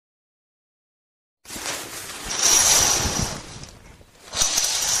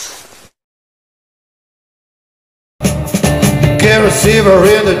a receiver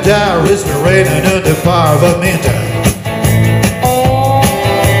in the dial, it's been raining in the fire of a midnight.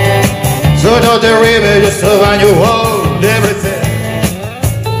 So don't the river just when you hold everything.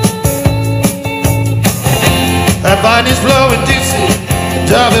 A bunny's blowing dizzy,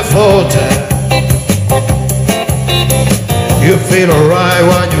 time before time. You feel alright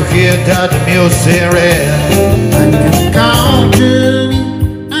when you hear that the music red. And you come to me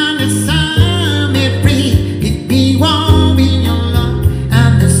and the sun may breathe. It be warm in your love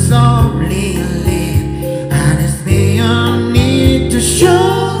and the softly live. And it's beyond need to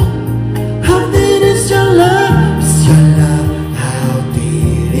show how deep is your love. Is your love, how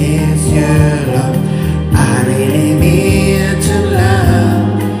deep is your love. I really mean to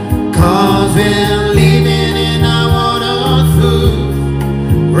love, 'cause we're living in a world of food,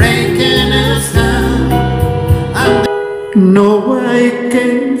 breaking us down. No, I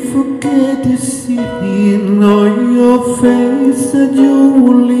can't forget the seeing on your face that you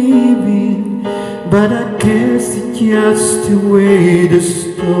were leaving, but I guess it's just the way the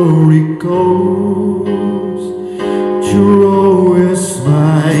story goes. You're always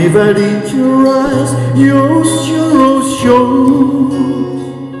smile, but in your eyes, your sure shows.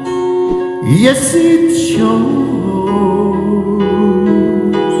 Yes, it shows.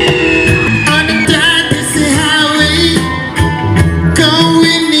 On the dark, this is highway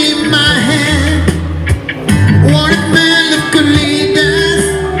going in my head. What a man of could lead us,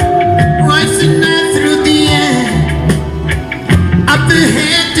 rising up through the air. Up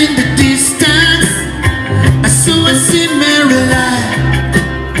ahead in the distance, I saw a similar light.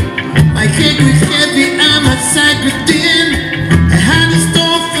 My head was heavy and my side within. I had a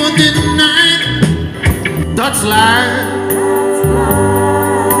store for the night. That's life.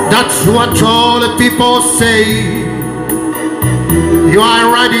 That's what all the people say. You are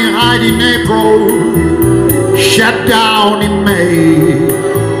riding high in April, shut down in May.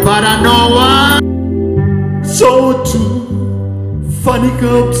 But I know why. So too funny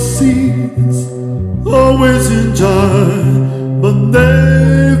up scenes, always in time, but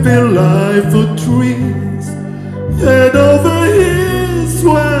never life for dreams. Head over heels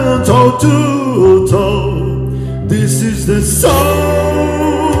went out to toe. This is the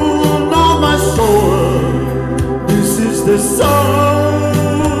sound of my soul. This is the sound.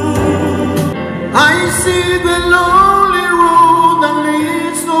 I see the lonely road that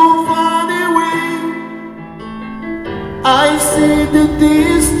leads no funny way. I see the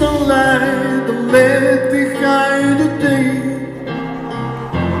distant light that left behind the day.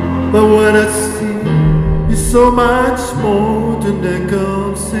 But what I see is so much more than I can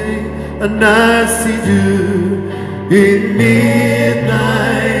say. And I see you in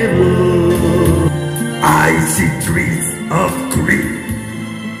midnight blue. I see trees of green,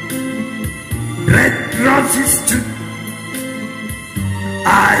 red roses too.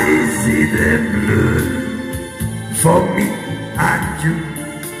 I see them blue for me and you.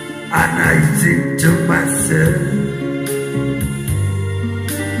 And I think to myself,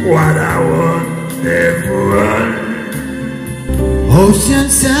 what a wonderful world.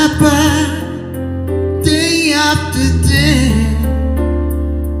 Oceans apart, day after day,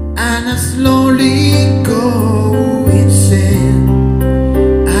 and I slowly go insane.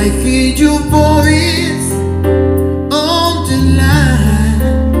 I hear your voice on the line,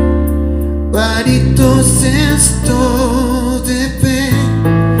 but it doesn't stop the pain.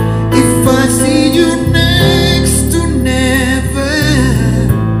 If I see you next to never,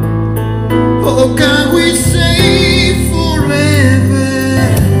 how can we say forever?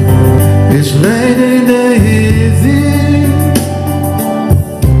 It's late in the evening,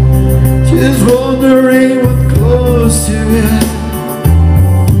 just wondering what close to it.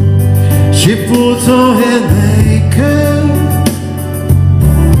 She puts on her makeup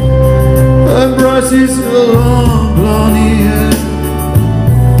and brushes her long blonde hair,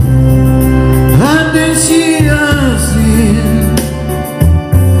 and then she asks me,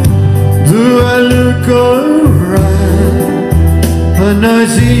 do I look alright? And I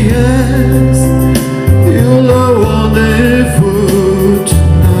say yes, you look wonderful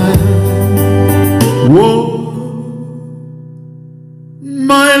tonight. Whoa,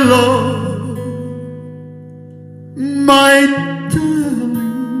 my love, my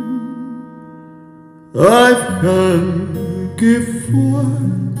darling, I've hungered for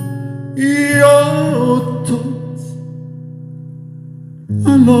your thoughts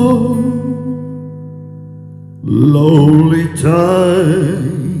alone. Lonely time.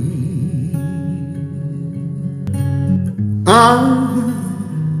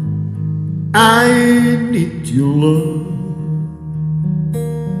 I need your love.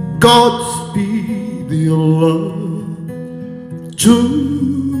 Godspeed your love. to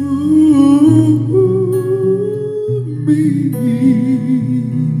me.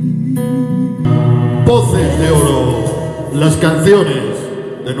 Voces de oro, las canciones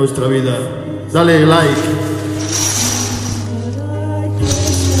de nuestra vida. Dale like.